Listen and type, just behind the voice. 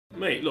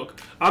mate, look,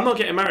 I'm not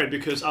getting married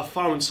because I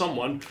found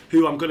someone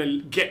who I'm gonna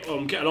get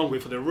along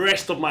with for the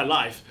rest of my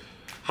life.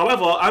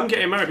 However, I'm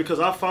getting married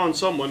because I found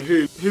someone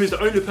who is the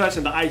only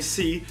person that I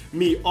see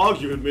me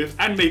arguing with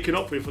and making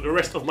up with for the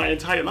rest of my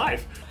entire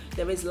life.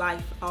 There is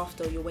life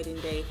after your wedding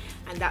day,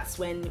 and that's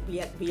when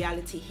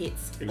reality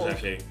hits.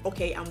 Exactly. Of,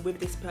 okay, I'm with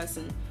this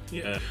person.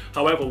 Yeah.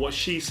 However, what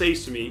she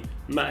says to me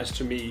matters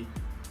to me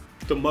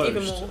the most.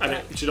 Even more, and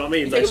like, do you know what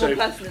I mean? you take it more so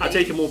personally. I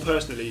take it more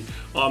personally.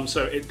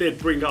 So it did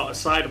bring out a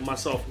side of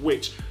myself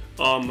which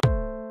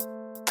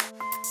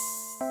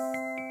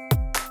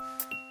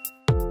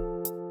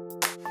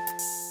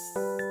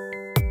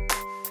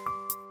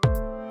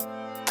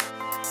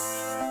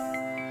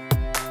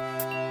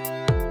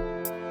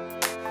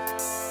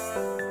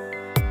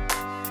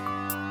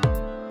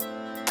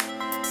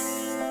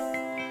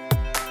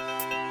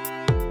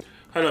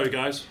Hello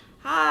guys.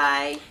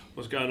 Hi.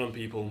 What's going on,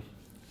 people?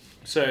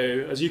 So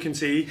as you can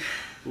see,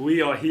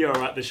 we are here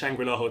at the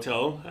Shangri-La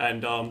Hotel,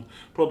 and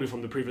probably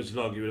from the previous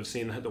vlog you would have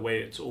seen the way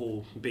it's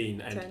all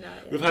been, and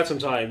we've had some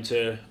time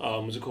to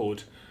what's it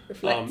called?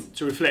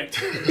 To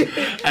reflect.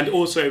 And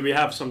also we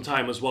have some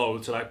time as well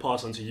to like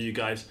pass on to you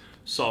guys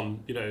some,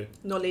 you know,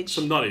 knowledge.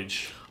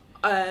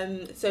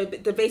 So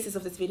the basis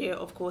of this video,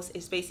 of course,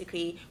 is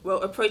basically we're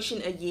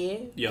approaching a year,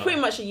 pretty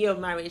much a year of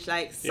marriage.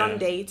 Like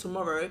Sunday,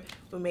 tomorrow,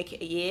 we'll make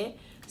it a year.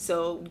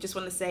 So we just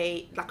want to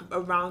say like a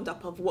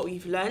roundup of what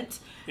we've learnt.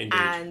 Indeed.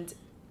 And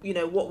you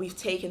know what we've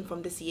taken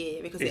from this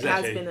year, because it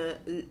has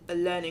been a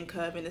learning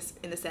curve in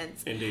a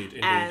sense. Indeed.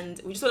 And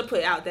we just want to put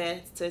it out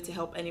there to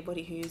help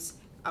anybody who's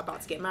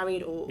about to get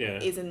married or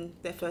is in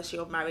their first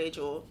year of marriage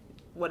or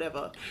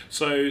whatever.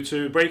 So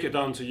to break it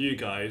down to you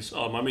guys,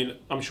 I mean,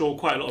 I'm sure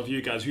quite a lot of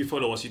you guys who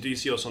follow us, you do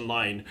see us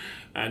online,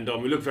 and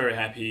we look very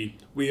happy.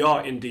 We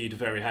are indeed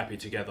very happy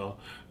together.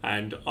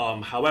 And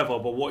however,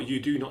 but what you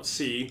do not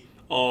see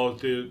are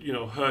the, you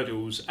know,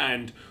 hurdles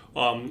and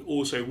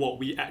also what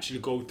we actually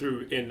go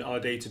through in our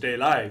day-to-day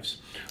lives.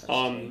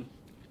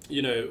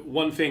 You know,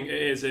 one thing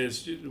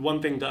is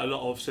one thing that a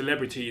lot of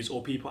celebrities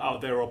or people out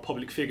there or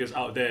public figures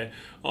out there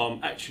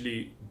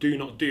actually do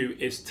not do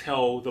is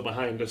tell the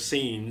behind the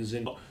scenes,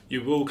 and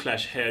you will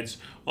clash heads,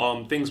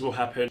 things will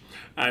happen.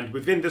 And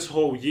within this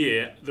whole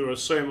year, there are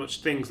so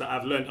much things that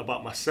I've learned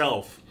about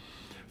myself.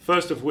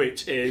 First of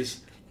which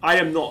is I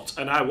am not,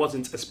 and I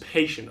wasn't as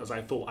patient as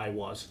I thought I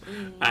was.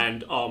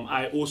 And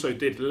I also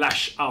did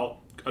lash out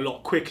a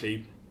lot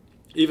quickly.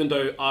 Even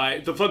though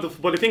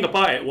but the thing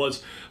about it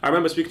was, I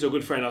remember speaking to a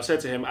good friend, I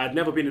said to him, I'd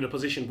never been in a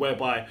position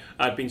whereby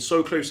I'd been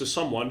so close to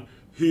someone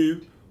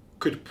who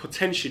could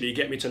potentially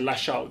get me to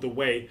lash out the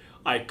way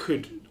I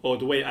could, or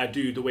the way I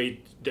do, the way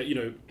that, you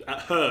know,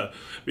 at her,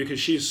 because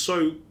she's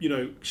so, you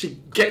know, she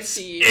gets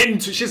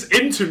she's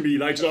into me,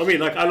 like, do you know what I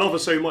mean? Like, I love her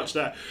so much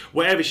that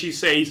whatever she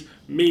says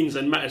means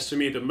and matters to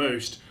me the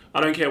most. I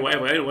don't care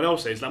whatever anyone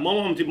else says. Like, my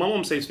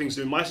mom says things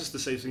to me, my sister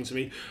says things to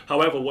me.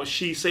 However, what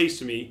she says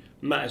to me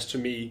matters to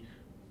me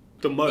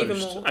the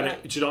most. More, and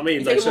like, do you know what I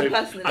mean? Like, so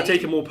I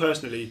take it more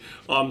personally.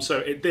 So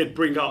it did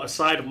bring out a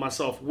side of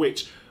myself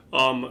which,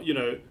 you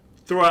know,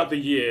 throughout the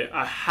year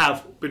I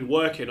have been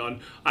working on,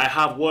 I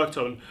have worked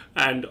on,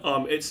 and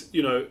it's,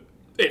 you know,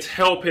 it's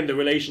helping the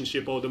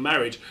relationship or the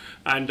marriage.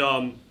 And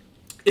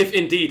if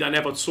indeed I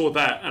never saw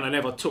that and I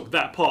never took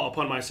that part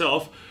upon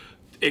myself,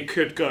 it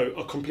could go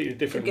a completely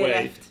different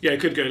way. Left. Yeah,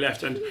 it could go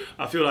left, and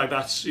I feel like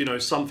that's, you know,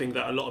 something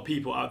that a lot of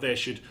people out there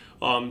should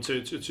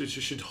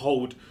should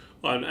hold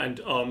on, and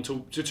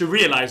to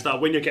realize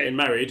that when you're getting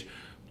married,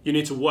 you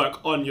need to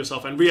work on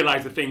yourself and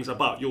realize the things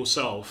about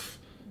yourself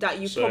that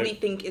you probably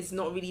think is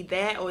not really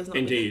there, or is not.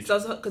 Indeed.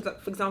 So, because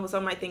for example,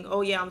 some might think,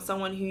 oh yeah, I'm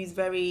someone who's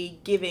very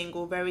giving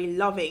or very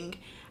loving,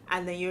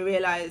 and then you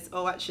realize,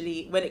 oh,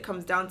 actually, when it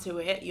comes down to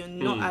it, you're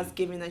not as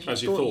giving as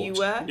you thought you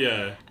were.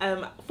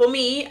 Yeah. For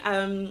me,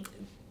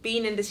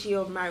 being in this year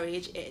of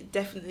marriage, it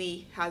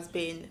definitely has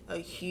been a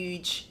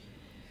huge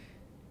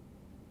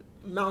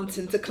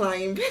mountain to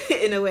climb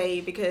in a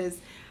way, because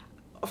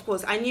of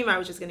course I knew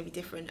marriage was going to be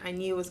different. I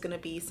knew it was going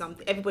to be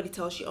something, everybody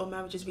tells you, oh,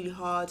 marriage is really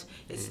hard,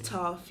 it's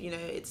tough, you know,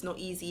 it's not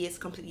easy, it's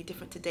completely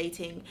different to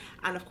dating.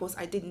 And of course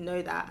I didn't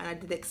know that, and I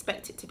did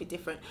expect it to be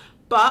different,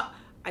 but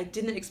I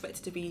didn't expect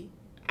it to be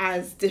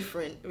as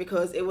different,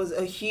 because it was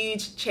a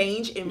huge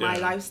change in my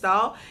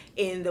lifestyle,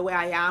 in the way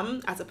I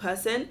am as a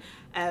person.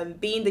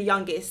 Being the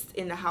youngest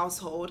in the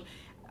household,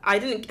 I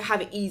didn't have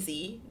it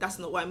easy, that's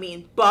not what I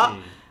mean, but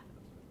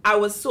I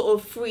was sort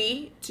of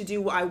free to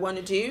do what I want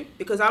to do,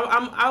 because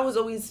I was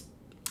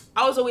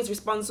always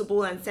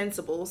responsible and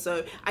sensible,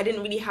 so I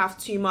didn't really have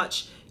too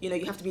much, you know,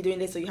 you have to be doing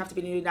this or you have to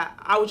be doing that.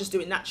 I would just do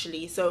it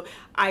naturally. So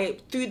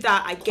through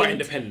that I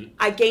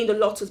gained a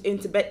lot of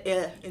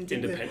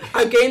independence.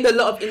 I gained a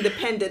lot of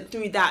independence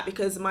through that,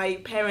 because my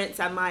parents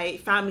and my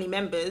family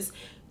members,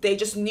 they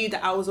just knew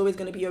that I was always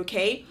going to be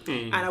okay,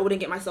 and I wouldn't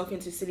get myself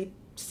into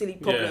silly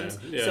problems.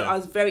 So I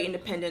was very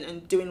independent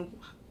and doing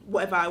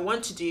whatever I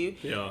want to do,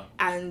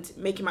 and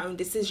making my own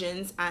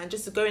decisions and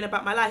just going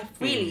about my life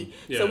freely.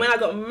 So when I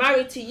got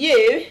married to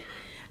you,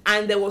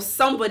 and there was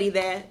somebody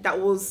there that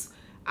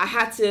I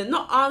had to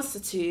not answer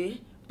to,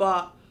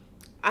 but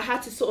I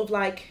had to sort of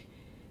like.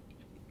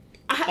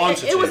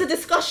 Answer It to. was a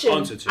discussion.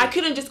 Answer to. I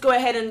couldn't just go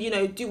ahead and, you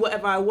know, do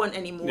whatever I want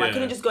anymore. I Yeah.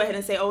 couldn't just go ahead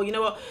and say, oh, you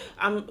know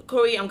what,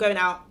 Corey, I'm going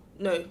out.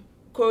 No,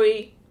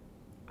 Corey,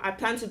 I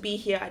plan to be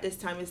here at this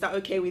time. Is that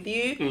okay with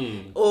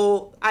you?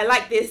 Or I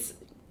like this.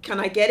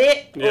 Can I get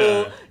it? Yeah.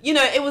 Or, you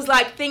know, it was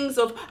like things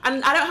of,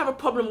 and I don't have a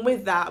problem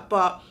with that,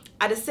 but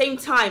at the same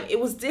time, it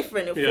was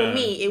different. For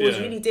me, it was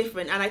really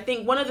different. And I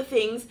think one of the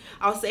things,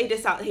 I'll say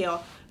this out here,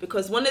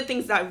 because one of the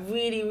things that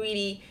really,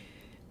 really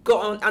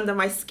got on under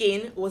my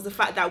skin was the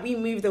fact that we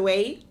moved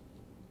away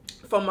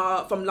from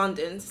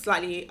London,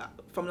 slightly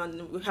from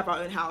London. We have our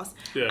own house,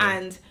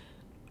 and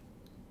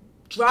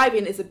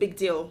driving is a big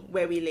deal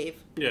where we live.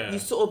 You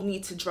sort of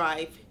need to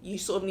drive. You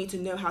sort of need to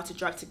know how to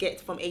drive to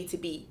get from A to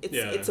B.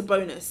 It's a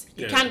bonus.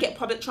 You can get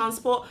public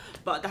transport,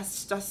 but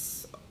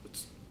that's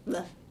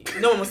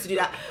no one wants to do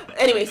that.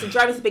 Anyway, so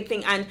driving is a big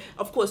thing, and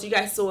of course you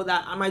guys saw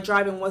that my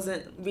driving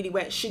wasn't really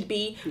where it should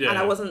be, and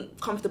I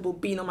wasn't comfortable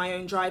being on my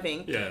own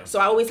driving.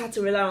 So I always had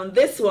to rely on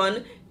this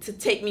one to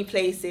take me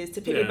places,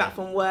 to pick me back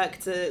from work,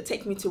 to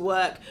take me to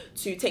work,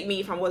 to take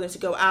me if I'm willing to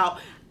go out.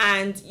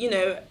 And you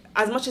know,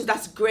 as much as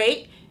that's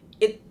great,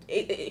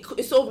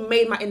 it sort of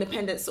made my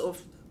independence sort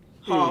of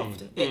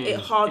halved. It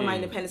halved my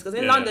independence, because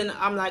in London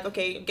I'm like,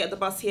 okay, get the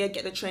bus here,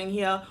 get the train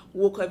here,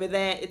 walk over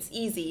there, it's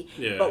easy.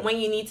 But when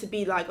you need to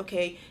be like,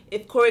 okay,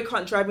 if Corey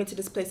can't drive me to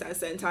this place at a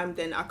certain time,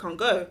 then I can't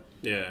go.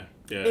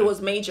 It was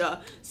major.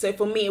 So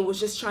for me, it was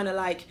just trying to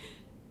like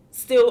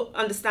still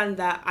understand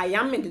that I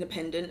am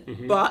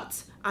independent,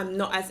 but I'm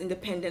not as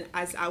independent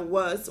as I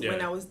was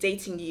when I was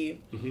dating you.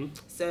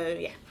 So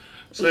yeah.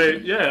 So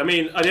yeah, I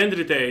mean, at the end of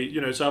the day,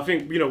 you know, so I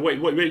think, you know,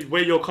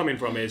 where you're coming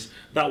from is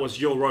that was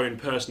your own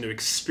personal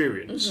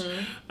experience,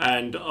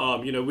 and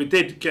you know, we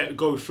did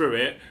go through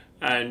it,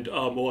 and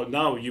well,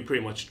 now you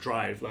pretty much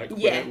drive like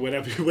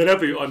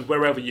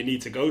wherever you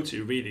need to go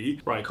to, really.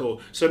 Right,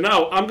 cool. So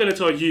now I'm going to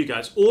tell you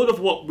guys all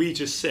of what we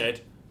just said.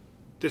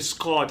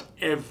 Discard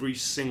every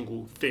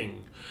single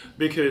thing,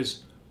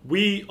 because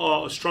we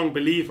are a strong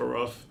believer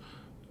of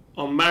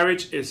our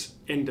marriage is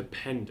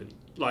independent.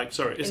 Like,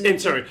 sorry,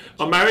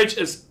 our marriage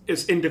is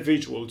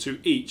individual to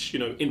each, you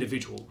know,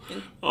 individual.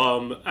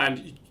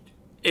 And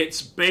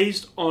it's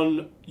based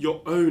on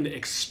your own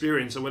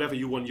experience and whatever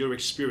you want your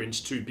experience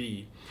to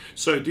be.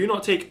 So do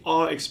not take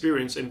our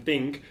experience and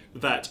think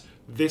that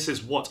this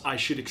is what I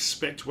should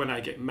expect when I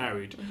get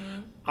married.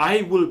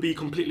 I will be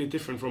completely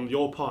different from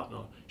your partner.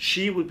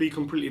 She will be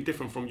completely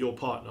different from your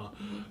partner.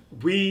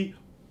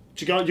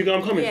 You get where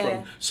I'm coming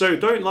from? So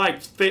don't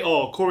like think,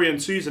 oh, Kore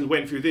and Susan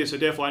went through this, so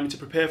therefore I need to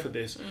prepare for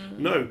this.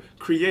 No,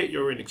 create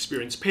your own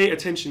experience. Pay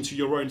attention to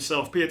your own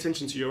self. Pay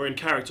attention to your own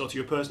character, to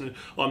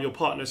your your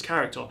partner's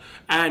character,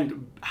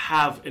 and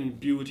have and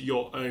build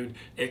your own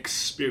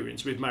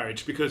experience with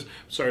marriage. Because,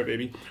 sorry,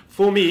 baby,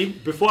 for me,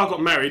 before I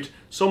got married,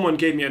 someone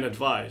gave me an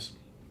advice,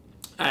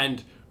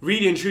 and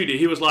really and truly,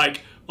 he was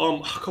like,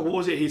 what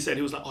was it he said?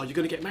 He was like, oh, you're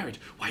gonna get married.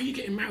 Why are you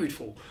getting married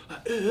for?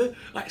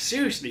 Like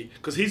seriously,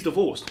 because he's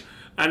divorced.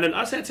 And then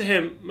I said to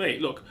him,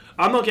 mate, look,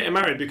 I'm not getting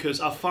married because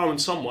I found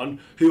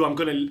someone who I'm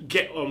going to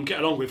get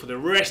along with for the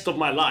rest of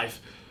my life.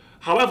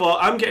 However,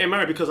 I'm getting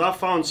married because I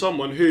found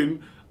someone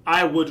whom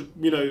I would,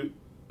 you know,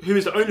 who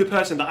is the only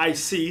person that I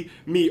see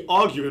me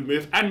arguing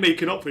with and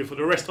making up with for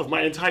the rest of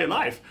my entire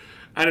life.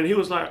 And then he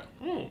was like,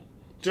 do you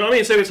know what I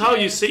mean? So it's how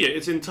you see it.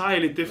 It's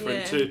entirely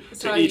different to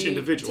each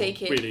individual,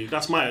 really.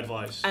 That's my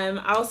advice.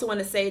 I also want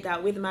to say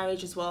that with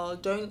marriage as well,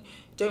 don't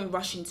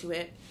rush into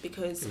it,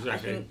 because I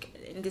think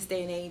in this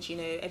day and age, you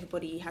know,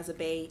 everybody has a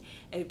bae,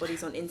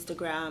 everybody's on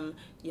Instagram,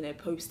 you know,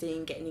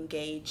 posting, getting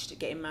engaged,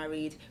 getting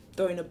married,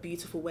 throwing a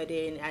beautiful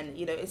wedding, and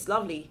you know, it's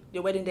lovely.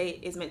 Your wedding day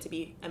is meant to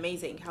be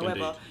amazing.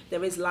 However,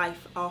 there is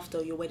life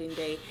after your wedding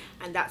day,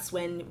 and that's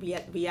when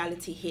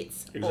reality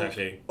hits.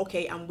 Exactly. Of,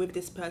 okay, I'm with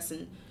this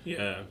person.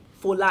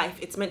 For life.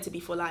 It's meant to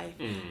be for life.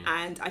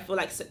 And I feel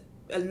like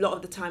a lot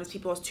of the times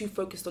people are too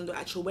focused on the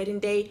actual wedding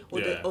day or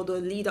the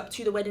lead up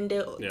to the wedding day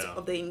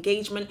of the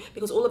engagement,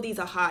 because all of these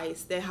are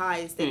highs. They're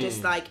highs. They're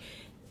just like,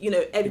 you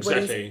know,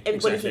 everybody's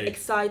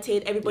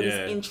excited, everybody's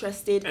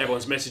interested.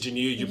 Everyone's messaging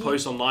you. You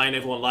post online,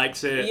 everyone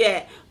likes it.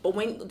 Yeah, but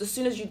as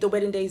soon as the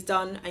wedding day is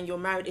done and you're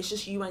married, it's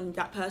just you and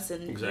that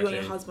person, you and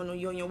your husband or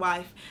you and your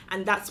wife,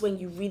 and that's when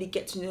you really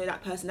get to know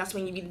that person. That's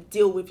when you really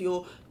deal with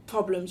your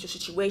problems, your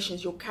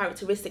situations, your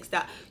characteristics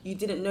that you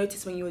didn't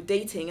notice when you were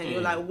dating, and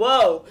you're like,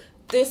 whoa,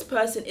 this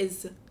person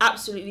is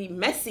absolutely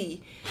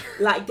messy.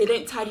 Like, they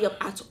don't tidy up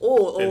at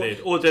all.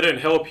 Or they don't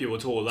help you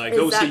at all. Like,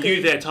 they'll see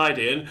you there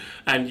tidying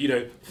and, you know,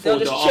 they'll fold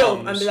just their chill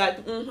arms. and be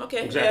like,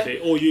 okay. Exactly.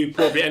 Or you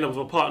probably end up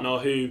with a partner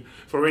who,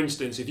 for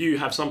instance, if you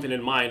have something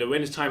in mind, or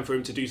when it's time for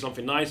him to do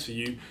something nice for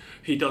you,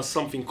 he does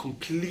something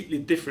completely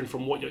different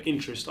from what your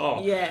interests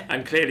are.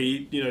 And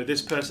clearly, you know,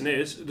 this person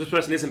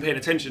isn't paying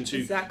attention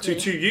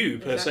to you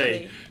per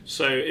se.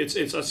 So it's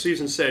as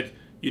Susan said,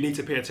 you need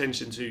to pay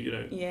attention to, you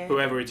know,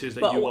 whoever it is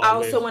that you are with. But I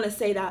also want to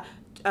say that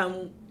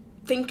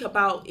think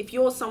about, if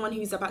you're someone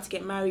who's about to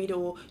get married,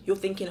 or you're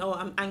thinking, oh,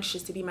 I'm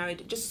anxious to be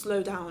married, just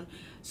slow down,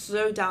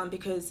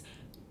 because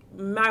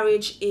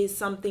marriage is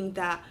something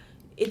that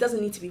it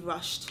doesn't need to be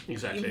rushed.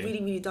 Exactly. It really,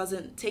 really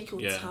doesn't. Take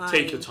your time.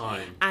 Take your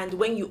time. And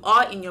when you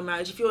are in your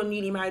marriage, if you're a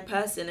newly married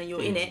person and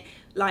you're in it,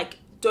 like,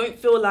 don't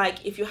feel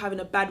like if you're having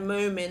a bad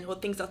moment or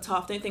things are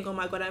tough, don't think, oh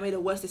my God, I made the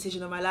worst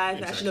decision of my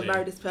life. I shouldn't have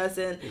married this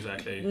person.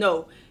 Exactly.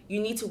 No, you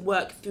need to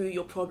work through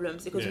your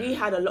problems, because we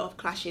had a lot of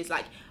clashes.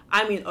 Like,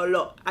 I mean, a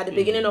lot. At the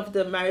beginning of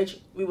the marriage,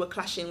 we were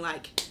clashing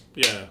like...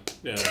 Yeah.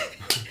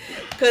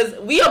 Because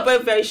we are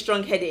both very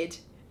strong-headed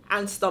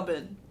and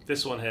stubborn.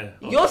 This one here.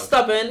 Oh, You're Lord.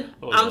 stubborn,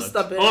 Oh, I'm Lord.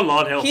 stubborn. Oh,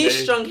 Lord, help He's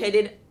me.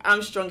 strong-headed,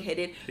 I'm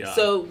strong-headed. Yeah.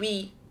 So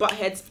we butt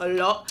heads a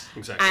lot.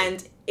 Exactly.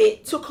 And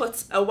it took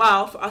us a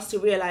while for us to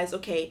realise,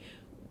 okay,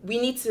 we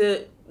need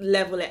to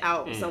level it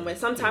out somewhere.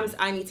 Sometimes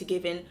I need to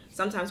give in.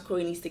 Sometimes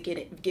Corey needs to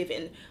give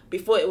in.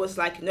 Before it was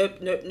like,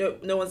 nope,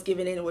 no one's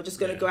giving in. We're just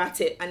going to go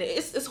at it. And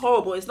it's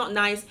horrible. It's not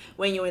nice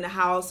when you're in a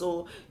house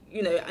or,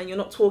 you know, and you're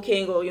not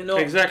talking or you're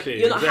not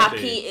happy.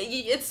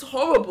 It's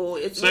horrible.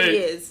 It really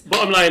is.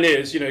 Bottom line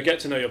is, you know, get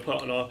to know your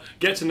partner,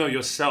 get to know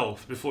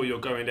yourself before you're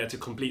going there to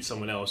complete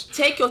someone else.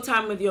 Take your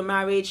time with your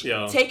marriage.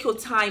 Yeah. Take your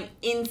time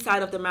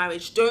inside of the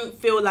marriage. Don't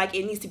feel like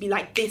it needs to be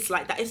like this,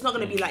 like that. It's not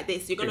going to be like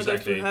this. You're going to go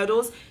through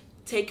hurdles.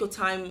 Take your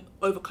time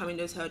overcoming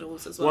those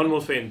hurdles as well. One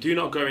more thing. Do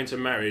not go into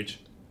marriage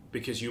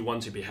because you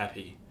want to be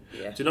happy.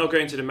 Yeah. Do not go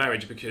into the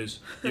marriage because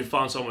you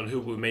found someone who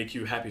will make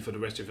you happy for the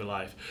rest of your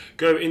life.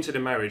 Go into the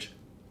marriage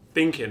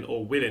thinking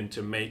or willing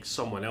to make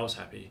someone else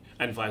happy,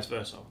 and vice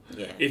versa.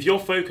 Yeah. If your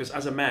focus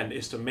as a man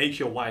is to make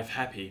your wife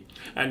happy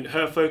and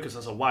her focus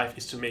as a wife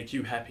is to make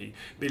you happy,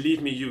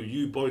 believe me,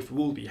 you both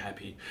will be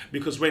happy.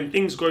 Because when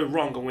things go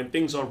wrong and when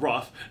things are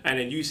rough, and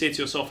then you say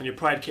to yourself and your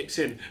pride kicks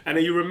in, and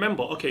then you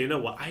remember, okay, you know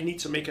what, I need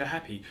to make her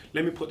happy.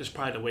 Let me put this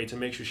pride away to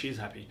make sure she's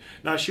happy.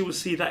 Now she will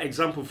see that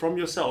example from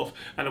yourself,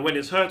 and when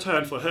it's her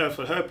turn for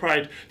her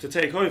pride to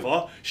take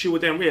over, she will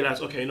then realize,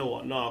 okay, you know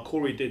what, nah,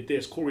 Corey did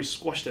this, Corey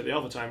squashed it the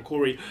other time,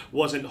 Corey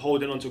wasn't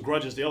holding on to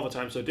grudges the other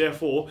time, so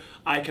therefore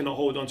I cannot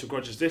hold on to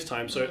grudges this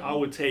time. So I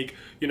would take,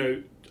 you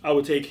know, I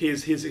would take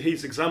his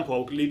example.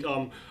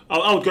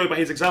 I would go by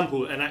his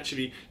example and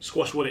actually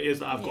squash what it is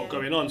that I've got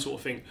going on, sort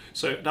of thing.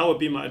 So that would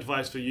be my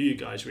advice for you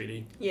guys,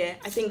 really. Yeah,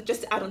 I think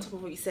just to add on top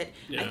of what you said,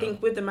 I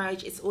think with the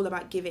marriage, it's all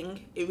about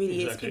giving. It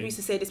really is. People used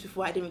to say this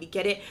before, I didn't really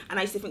get it, and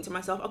I used to think to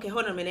myself, okay,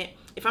 hold on a minute.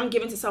 If I'm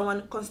giving to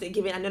someone, constantly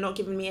giving, and they're not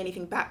giving me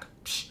anything back,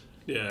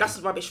 that's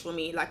rubbish for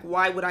me. Like,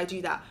 why would I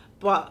do that?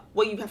 But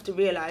what you have to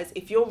realize,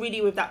 if you're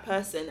really with that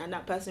person and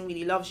that person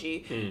really loves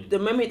you, the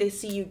moment they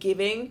see you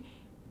giving,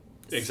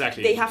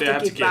 they have to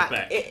give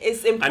back.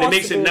 It's impossible. And it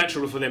makes it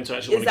natural for them to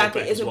actually want to give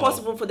back It's as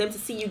impossible for them to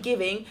see you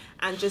giving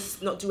and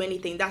just not do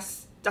anything.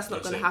 That's not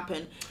going to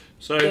happen.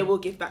 So they will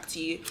give back to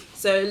you.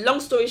 So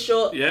long story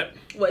short,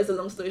 what is a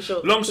long story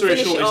short? Long story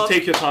short is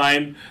take your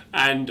time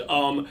and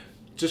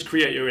just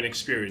create your own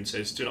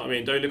experiences. Do you know what I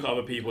mean? Don't look at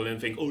other people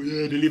and think, oh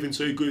yeah, they're living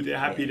so good, they're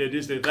happy, they're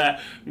this, they're that.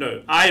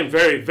 No, I am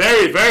very,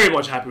 very, very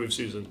much happy with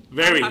Susan.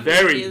 Very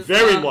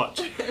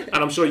much. And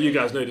I'm sure you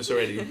guys know this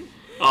already.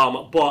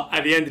 But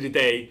at the end of the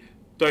day,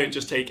 don't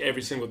just take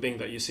every single thing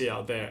that you see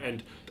out there.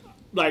 And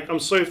like,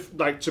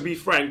 to be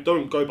frank,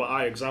 don't go by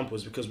our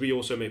examples, because we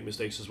also make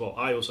mistakes as well.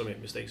 I also make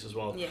mistakes as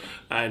well. Yeah.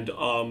 And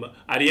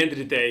at the end of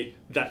the day,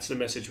 that's the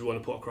message we want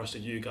to put across to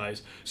you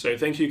guys. So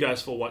thank you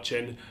guys for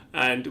watching,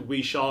 and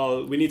we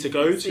need to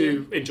go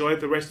to enjoy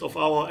the rest of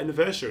our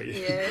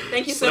anniversary. Yeah.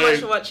 Thank you so much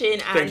for watching,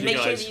 and make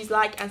sure you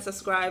like and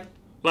subscribe.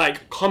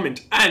 Like,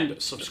 comment,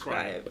 and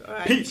subscribe. All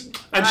right. Peace.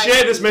 And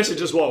share this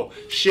message as well.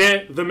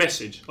 Share the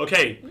message.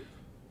 Okay.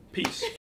 Peace.